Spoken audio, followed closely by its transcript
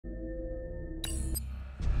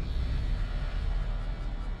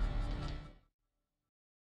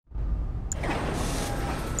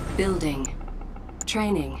Building.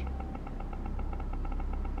 Training.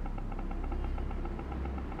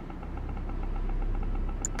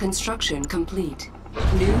 Construction complete.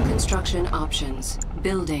 New construction options.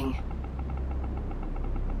 Building.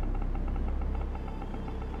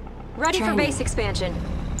 Ready Training. for base expansion.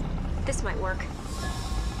 This might work.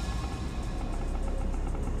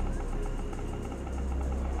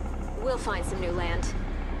 We'll find some new land.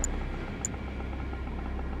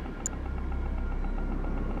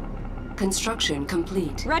 Construction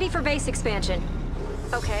complete. Ready for base expansion.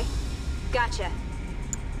 Okay. Gotcha.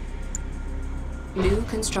 New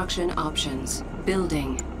construction options.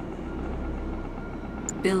 Building.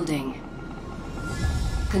 Building.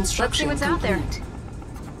 Construction Let's see what's out there. complete.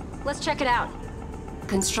 Let's check it out.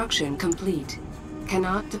 Construction complete.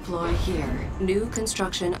 Cannot deploy here. New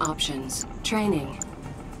construction options. Training.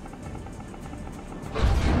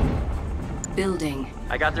 Building.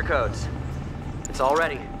 I got their codes. It's all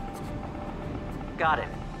ready. Got it.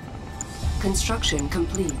 Construction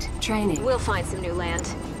complete. Training. We'll find some new land.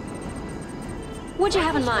 What'd you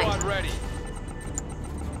have in mind? Squad ready.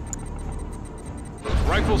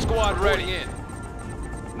 Rifle squad ready in.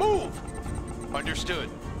 Move! Understood.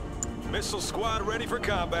 Missile squad ready for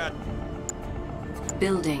combat.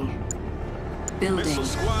 Building. Building. Missile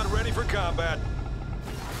squad ready for combat.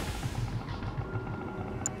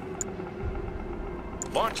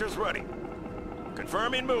 Launchers ready.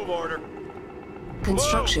 Confirming move order.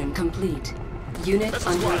 Construction complete. Unit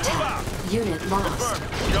Missile under squad, move attack. out. Unit lost.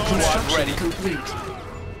 Confirmed. Go Construction squad ready. complete.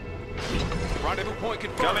 Rendezvous point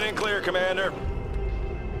confirmed. Coming in clear, Commander.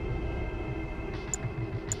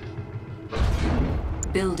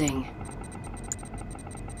 Building.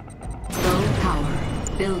 Low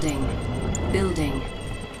power. Building. Building.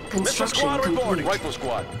 Missile Construction squad complete. reporting. Rifle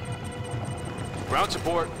squad. Ground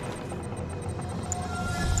support.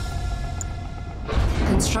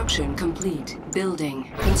 Construction complete.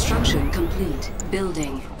 Building. Construction complete.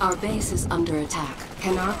 Building. Our base is under attack.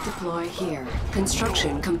 Cannot deploy here.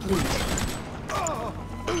 Construction complete.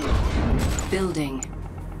 Building.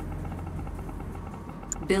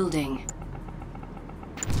 Building.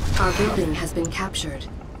 Our building has been captured.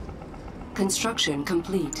 Construction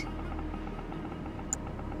complete.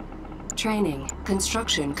 Training.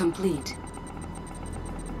 Construction complete.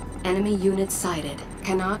 Enemy units sighted.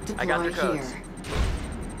 Cannot I got deploy the codes. here.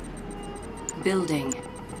 Building.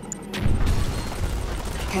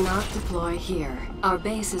 Cannot deploy here. Our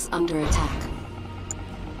base is under attack.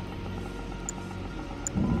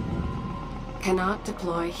 Cannot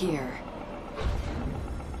deploy here.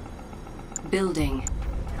 Building.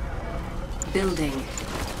 Building.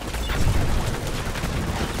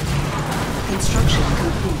 Construction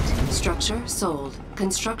complete. Structure sold.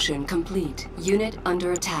 Construction complete. Unit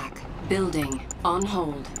under attack. Building. On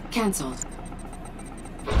hold. Cancelled.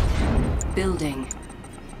 Building.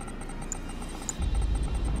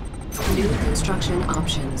 New construction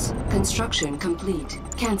options. Construction complete.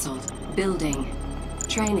 Cancelled. Building.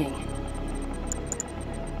 Training.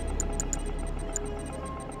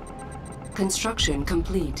 Construction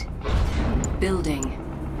complete. Building.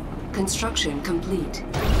 Construction complete.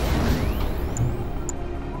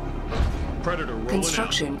 Predator rolling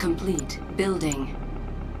Construction complete. Building.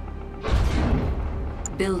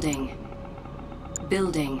 Building.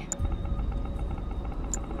 Building.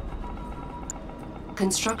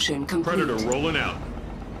 Construction complete. Predator rolling out.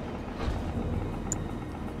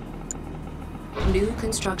 New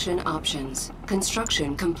construction options.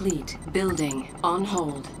 Construction complete. Building. On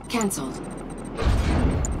hold. Cancelled.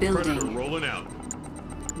 Predator Building. rolling out.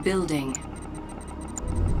 Building.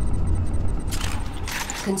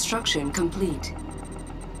 Construction complete.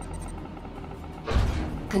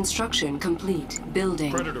 Construction complete.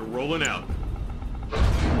 Building. Predator rolling out.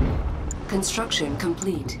 Construction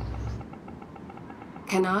complete.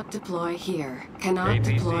 Cannot deploy here. Cannot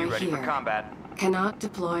APC deploy ready here. for combat. Cannot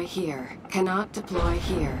deploy here. Cannot deploy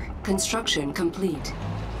here. Construction complete.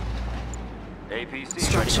 APC ready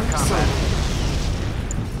Structure for combat. sold.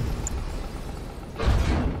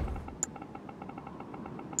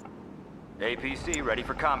 APC ready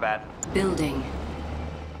for combat. Building.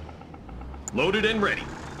 Loaded and ready.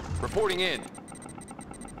 Reporting in.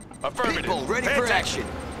 Affirmative. People ready Pay for attention.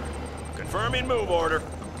 action. Confirming move order.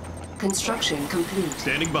 Construction complete.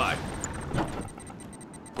 Standing by.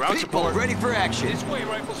 Ground People support. ready for action. This way,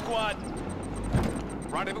 rifle squad.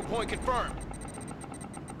 Rendezvous point confirmed.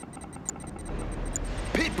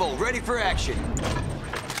 People ready for action.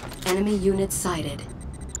 Enemy units sighted.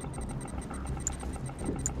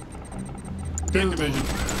 Building.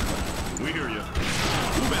 We hear you.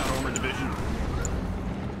 Move out, Armor Division.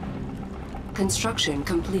 Construction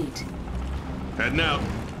complete. Heading out.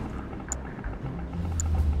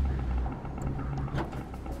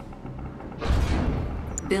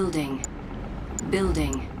 Building.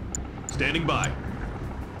 Building. Standing by.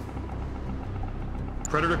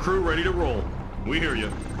 Predator crew ready to roll. We hear you.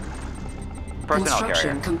 Personnel carrier.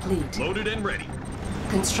 Construction complete. Loaded and ready.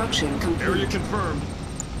 Construction complete. Area confirmed.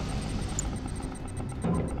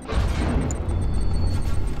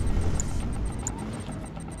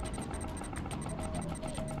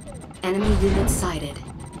 Enemy unit sighted.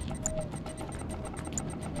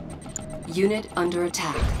 Unit under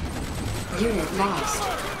attack. Unit lost.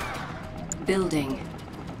 Building.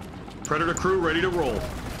 Predator crew ready to roll.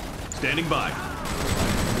 Standing by.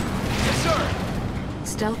 Yes, sir.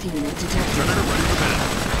 Stealth unit detected. Predator ready for battle.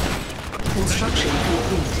 Construction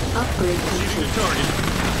complete. Upgrade Proceeding to complete. target.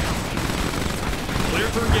 Clear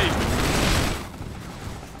for engagement.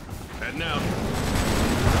 And now,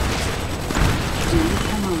 Unit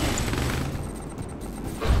promoted.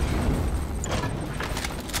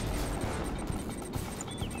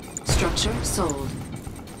 Structure sold.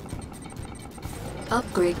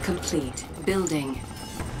 Upgrade complete. Building.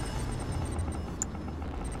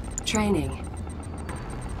 Training.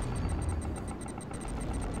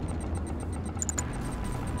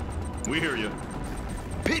 we hear you.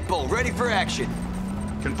 People ready for action.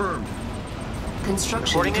 Confirmed.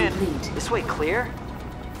 Construction Reporting in. complete. This way clear?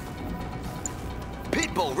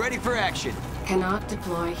 People ready for action. Cannot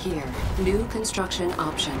deploy here. New construction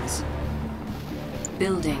options.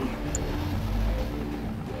 Building.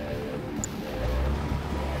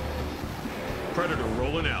 Predator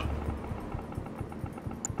rolling out.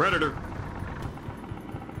 Predator.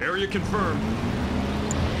 Area confirmed.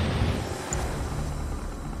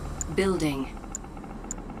 Building.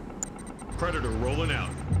 Predator rolling out.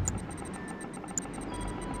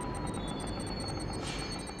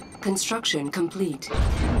 Construction complete.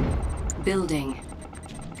 Building.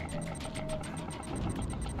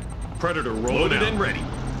 Predator rolling out. Loaded and ready.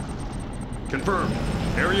 Confirmed.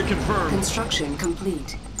 Area confirmed. Construction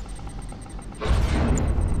complete.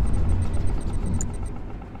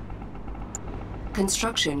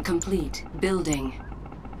 Construction complete. Building.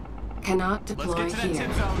 Cannot deploy get to that here.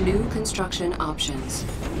 tip zone. New construction options.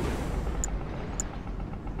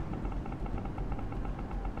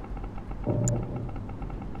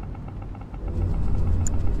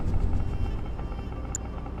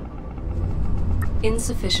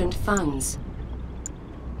 Insufficient funds.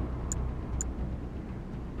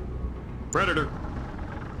 Predator.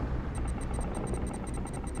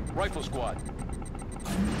 Rifle squad.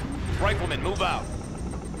 Riflemen, move out.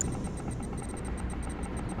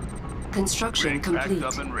 Construction complete.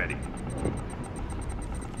 and ready.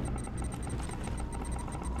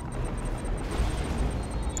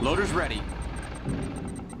 Loader's ready.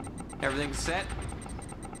 Everything's set?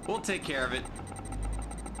 We'll take care of it.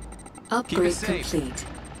 Upgrade safe. complete.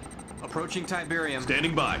 Approaching Tiberium.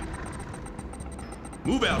 Standing by.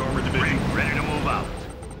 Move out, Armored Division. Ready to move out.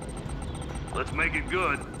 Let's make it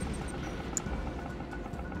good.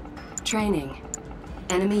 Training.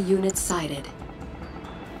 Enemy unit sighted.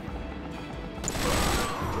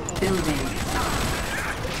 Building.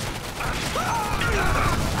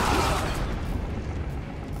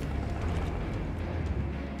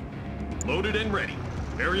 Loaded and ready.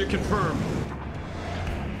 Area confirmed.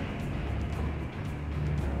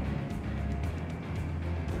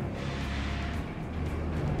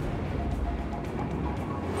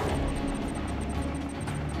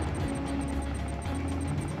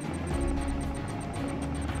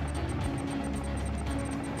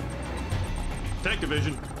 Tank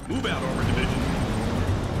Division, move out, Armored Division.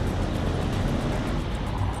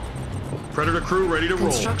 Predator crew ready to roll.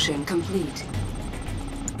 Construction complete.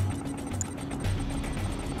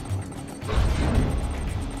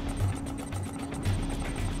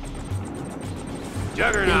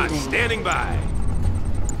 Juggernaut, Building. standing by.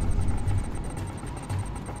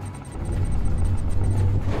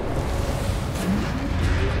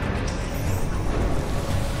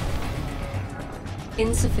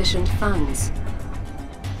 Insufficient funds.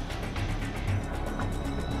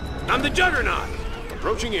 I'm the Juggernaut.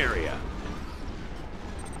 Approaching area.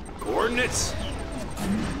 Coordinates.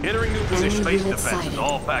 Entering new position. Enemy Base unit defense is sighted.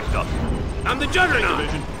 all packed up. I'm the Tank Juggernaut.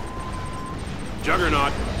 Division,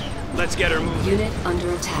 Juggernaut. Let's get her moving. Unit under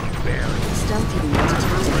attack. There. Stealth unit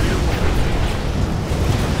detected.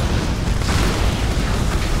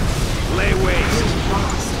 Lay waste. Unit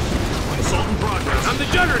lost. assault in progress. I'm the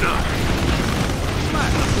Juggernaut.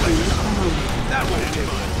 Unit promoted. That won't do.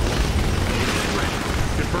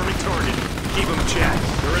 Confirming target. Keep them checked.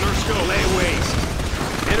 They're in our scope. Lay waste.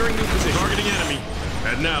 Entering new position. Targeting enemy.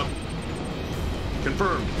 Heading out.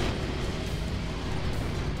 Confirmed.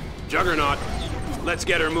 Juggernaut. Let's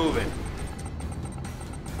get her moving.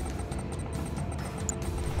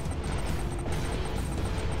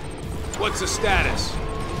 What's the status?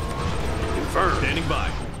 Confirmed. Standing by.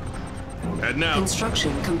 Heading out.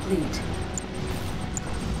 Construction complete.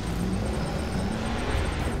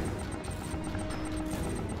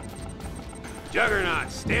 Juggernaut,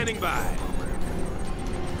 standing by.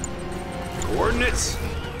 Coordinates?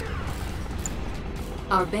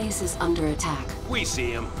 Our base is under attack. We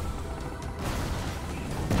see him.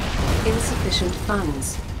 Insufficient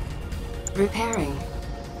funds. Repairing.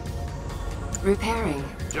 Repairing.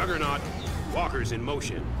 Juggernaut, walkers in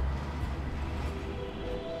motion.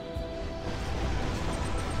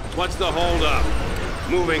 What's the holdup?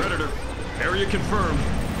 Moving. Predator, area confirmed.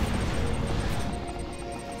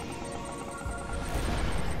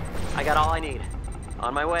 I got all I need.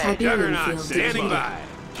 On my way. Tiberium Juggernaut, field standing deployed. by.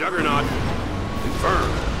 Juggernaut,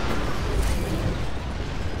 confirmed.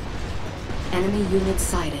 Enemy unit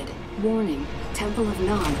sighted. Warning. Temple of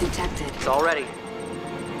Nod detected. It's all ready.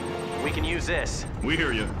 We can use this. We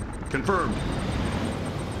hear you. Confirmed.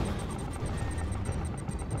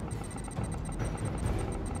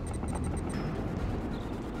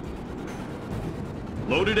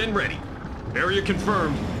 Loaded and ready. Area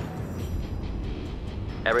confirmed.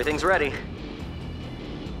 Everything's ready.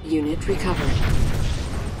 Unit recovered.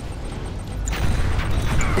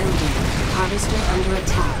 Building. Harvester under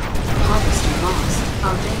attack. Harvester lost.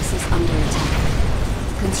 Our base is under attack.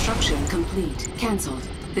 Construction complete. Cancelled.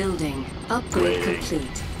 Building. Upgrade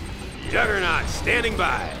complete. Juggernaut, standing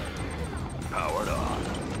by. Powered on.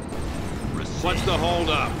 What's the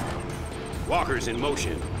holdup? Walkers in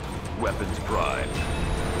motion. Weapons primed.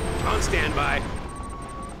 On standby.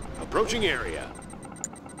 Approaching area.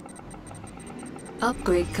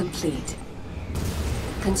 Upgrade complete.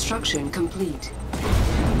 Construction complete.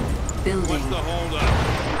 Building. What's the holdup?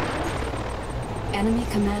 Enemy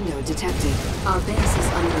commando detected. Our base is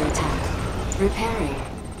under attack. Repairing.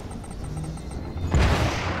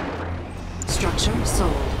 Structure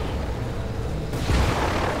sold.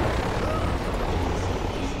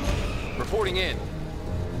 Reporting in.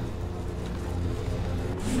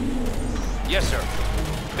 Yes, sir.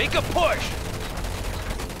 Make a push!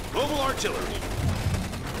 Mobile artillery.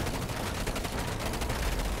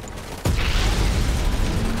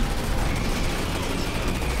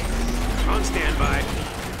 On standby.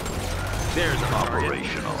 There's a target.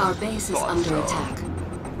 Operational. Our base is under attack.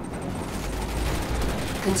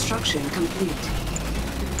 Construction complete.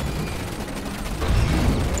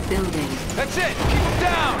 Building. That's it! Keep him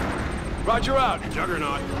down! Roger out.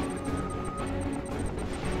 Juggernaut.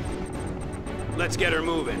 Let's get her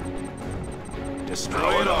moving.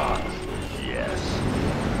 Destroy it all. Yes.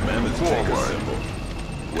 Mammoth take a symbol.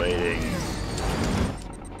 Waiting.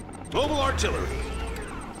 Mobile artillery.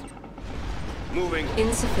 Moving.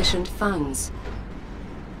 Insufficient funds.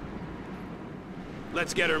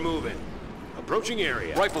 Let's get her moving. Approaching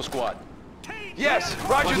area. Rifle squad. Yes,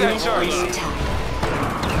 roger Unit under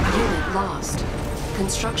attack. Unit lost.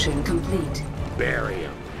 Construction complete. Bury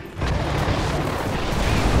him.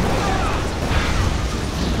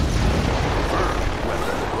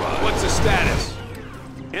 What's the status?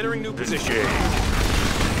 Entering new position. Eliminate.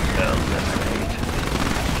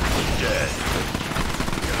 Dead.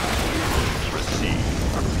 Receive.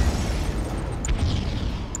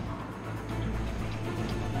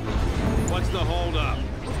 What's the holdup?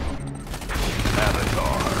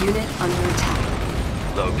 Avatar. Unit under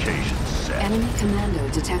attack. Location set. Enemy commando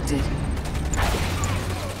detected.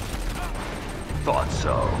 Thought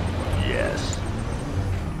so. Yes.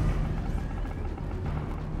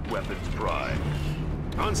 Weapons primed.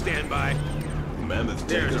 On standby. Mammoth take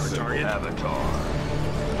There's a our symbol. target. Avatar.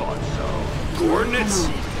 Thought so. Coordinates.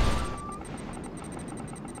 Promoted.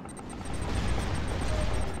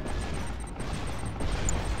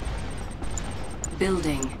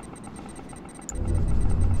 Building.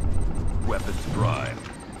 Weapons primed.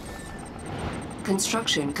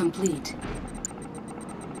 Construction complete.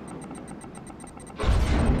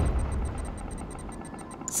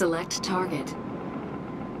 Select target.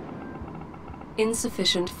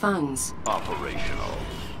 Insufficient funds. Operational.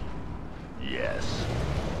 Yes.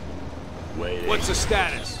 Waiting. What's the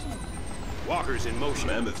status? Walkers in motion.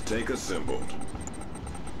 Mammoth take a symbol.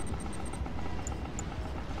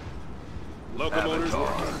 Locomotives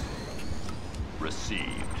Avatar. working. Received.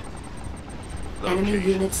 Enemy Location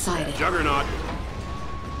unit sighted. Juggernaut.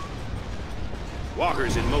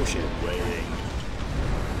 Walkers in motion. Waiting.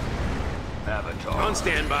 Avatar. On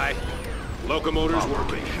standby. Locomotives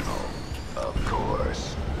working. Operational. Of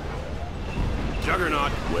course.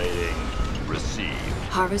 Juggernaut. Waiting. Received.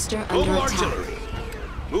 Harvester under Mobile attack. artillery.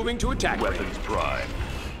 Moving to attack Weapons range. primed.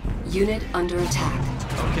 Unit under attack.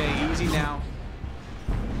 Okay, easy now.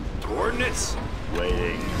 Coordinates.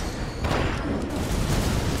 Waiting.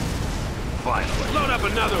 Finally. Load up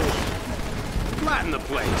another one. Flatten the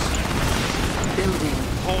place. Building.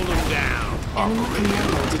 Hold them down. Enemy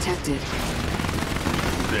commando detected.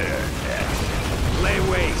 There, next. Lay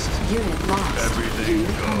waste. Unit lost. Everything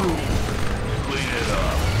Unit go. promoted. Clean it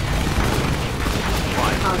up.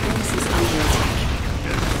 Our base is under attack.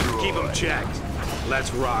 Destroy. Keep them checked.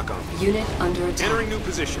 Let's rock them. Unit under attack. Entering new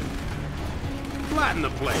position. Flatten the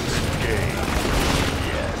place. Game.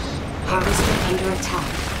 Yes. Harvester under attack.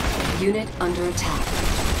 Unit under attack.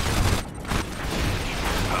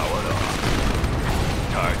 Powered off.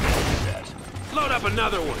 Target set. Load up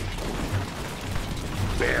another one.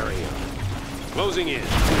 Bury him. Closing in.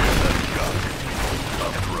 Clear the junk.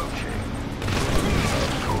 Approaching.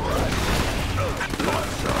 Correct.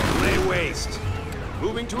 Lay waste.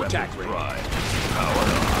 Moving to attack range. Prime. Powered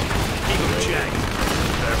off. Keep them checked.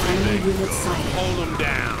 Enemy Everything unit goes. sighted. Hold them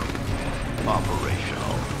down.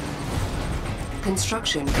 Operational.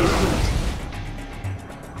 Construction complete.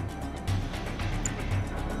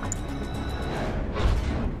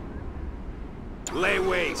 Lay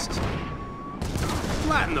waste.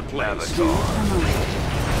 Flatten the place. Avatar. Unit promoted.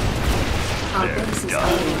 Our There, base is done.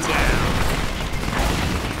 under attack. Down.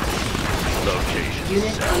 Location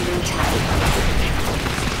Unit set. under attack.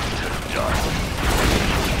 Done.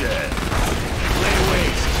 Dead. Lay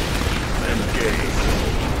waste. Engage.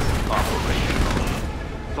 Operational.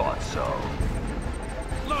 Thought so.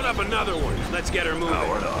 Load up another one. Let's get her moving.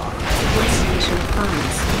 Powered on. Station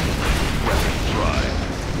funds. Weapon prime.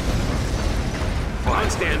 On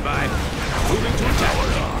standby. Moving to attack.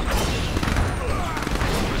 Powered on.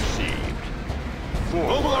 Received.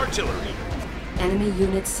 Mobile artillery. Enemy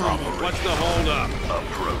unit sighted. What's the hold up?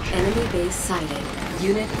 Approaching. Enemy base sighted.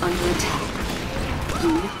 Unit under attack.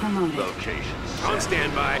 Unit promoted. Location On set.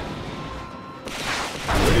 standby.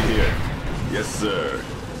 Ready here. Yes, sir.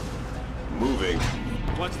 Moving.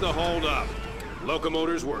 What's the hold up?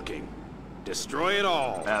 Locomotor's working. Destroy it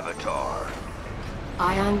all. Avatar.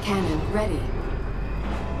 Ion cannon ready.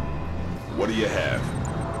 What do you have?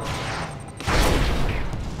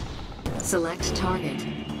 Select target.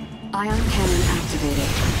 Ion cannon activated.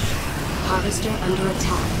 Harvester under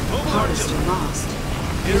attack. Harvester lost.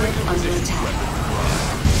 Unit under attack.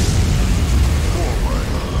 Forward.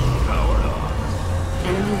 Powered on.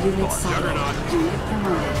 Enemy unit sighted. Juggernaut. Unit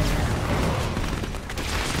promoted.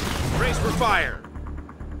 Brace for fire.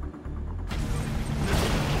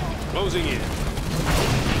 Closing in.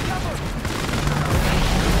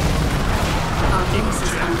 Our base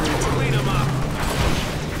is under attack. Clean them up.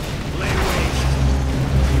 Lay waste.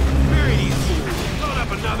 Bury these fools. Load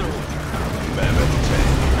up another one. Mammoth tank.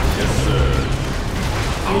 Yes, sir.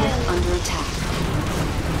 Unit under attack.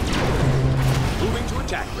 Moving to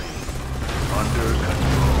attack range. Under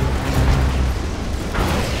control.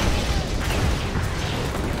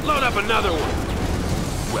 Load up another one.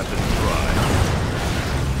 Weapon prime.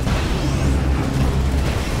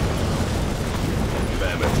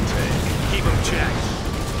 Mammoth tank. Keep them checked.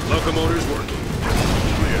 Locomotor's working.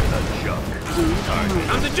 Clear the junk. Target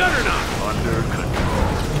I'm the Juggernaut. under control.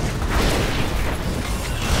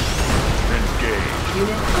 Engage.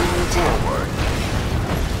 Unit under attack. Forward.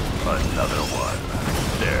 Another one.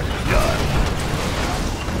 They're done.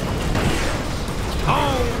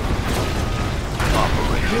 Home.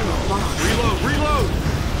 Operation. Unit lost. Reload. Reload.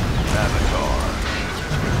 Avatar.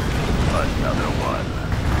 Another one.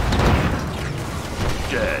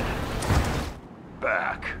 Dead.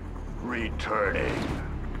 Back. Returning.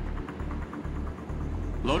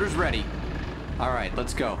 Loaders ready. All right,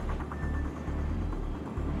 let's go.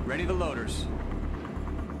 Ready the loaders.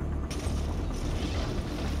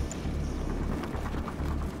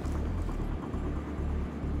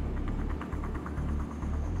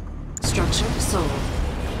 Structure sold.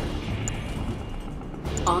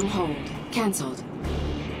 On hold. Cancelled.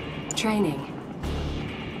 Training.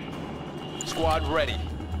 Squad ready.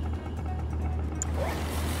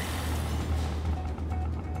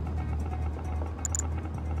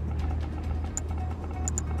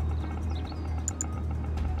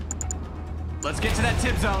 Let's get to that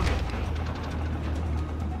tip zone.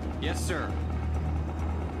 Yes, sir.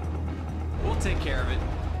 We'll take care of it.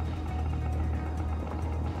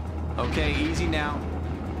 Okay, easy now.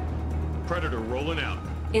 Predator rolling out.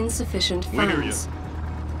 Insufficient We hear you. funds.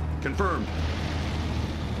 Confirmed.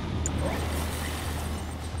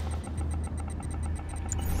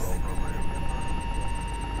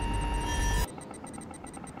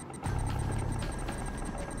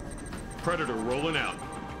 Predator rolling out.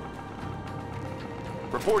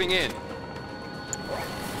 Reporting in.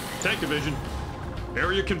 Tank division.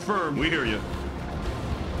 Area confirmed. We hear you.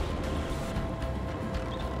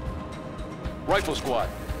 Rifle squad.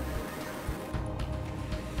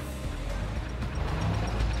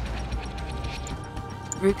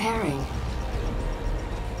 Repairing.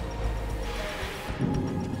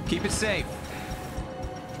 Keep it safe.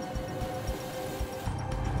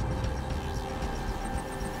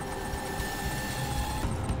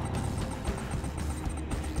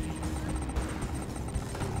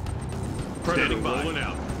 Predator rolling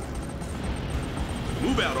out.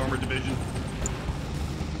 Move out, Armored Division.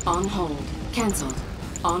 On hold. Cancelled.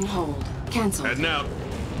 On hold. Cancelled. Heading out.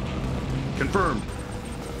 Confirmed.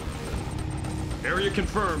 Area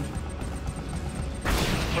confirmed.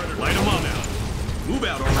 Predator, light them on out. Move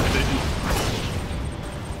out, Armored Division.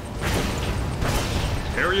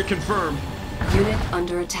 Area confirmed. Unit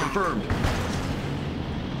under attack. Confirmed.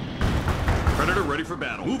 Predator ready for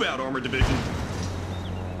battle. Move out, Armored Division.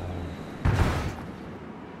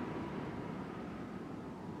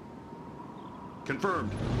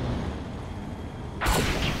 Confirmed.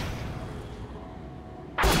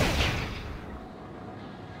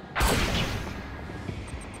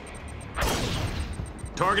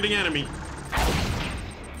 Targeting enemy.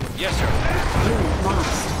 Yes, sir. Unit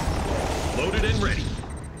lost. Loaded and ready.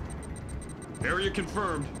 Area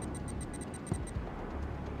confirmed.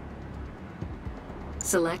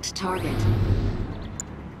 Select target.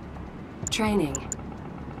 Training.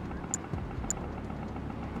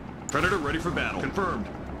 Predator ready for battle. Confirmed.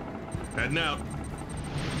 Heading out.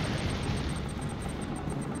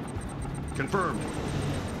 Confirmed.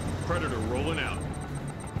 Predator rolling out.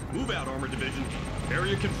 Move out, Armored Division.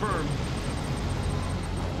 Area confirmed.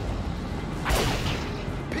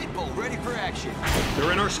 Pitbull ready for action.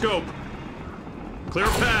 They're in our scope. Clear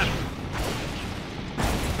path.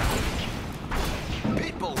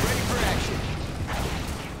 Pitbull ready for action.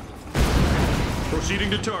 Proceeding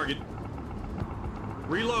to target.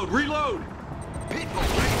 Reload, reload! Pitbull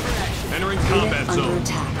ready for action. Entering Unit combat under zone.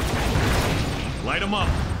 attack. Light them up.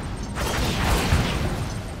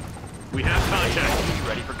 We have contact.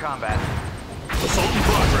 Ready for combat. Assault in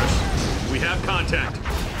progress. We have contact.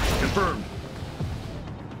 Confirmed.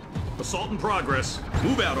 Assault in progress.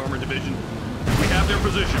 Move out, Armored Division. We have their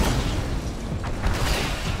position.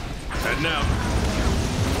 Heading out.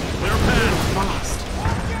 Clear path. Lost.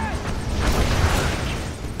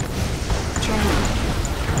 Training.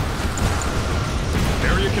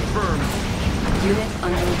 Area confirmed. Unit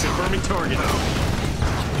under attack. Confirming target.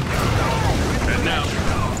 Heading out.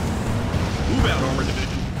 Move out, Armored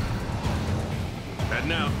Division.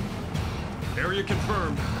 Heading out. Area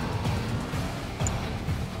confirmed.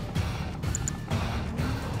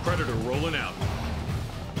 Predator rolling out.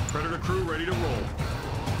 Predator crew ready to roll.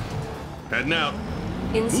 Heading out. Move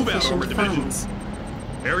out, Insufficient Armored Division. funds.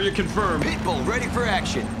 Area confirmed. Pitbull ready for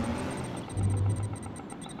action.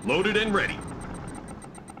 Loaded and ready.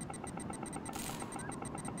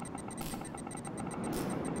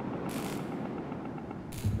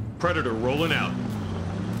 Predator rolling out.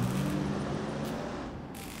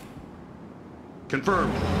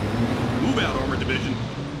 Confirmed. Move out, Armored Division.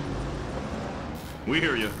 We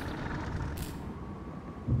hear you.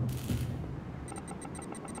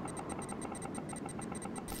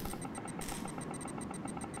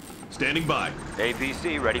 Standing by.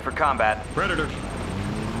 APC ready for combat. Predator.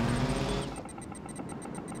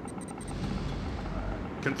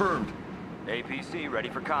 Confirmed. APC ready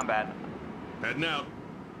for combat. Heading out.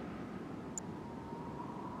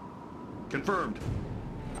 Confirmed.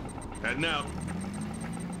 Heading out.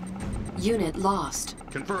 Unit lost.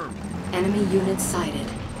 Confirmed. Enemy unit sighted.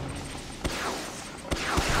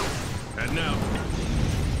 Heading out.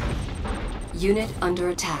 Unit under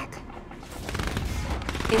attack.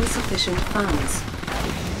 Insufficient funds.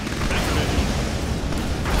 Activated.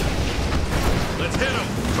 Let's hit him.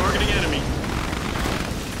 Targeting enemy.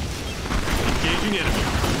 Engaging enemy.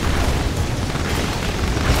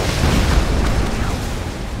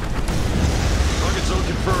 Target zone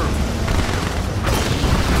confirmed.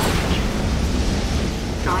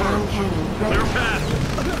 Ion cannon Clear ready. path.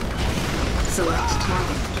 Select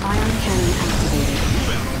target. Ion cannon activated.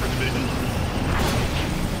 Move out, Armored Division.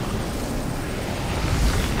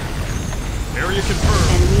 Area confirmed.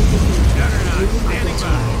 Enemy defeated. Juggernaut, New standing by.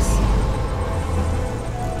 objectives.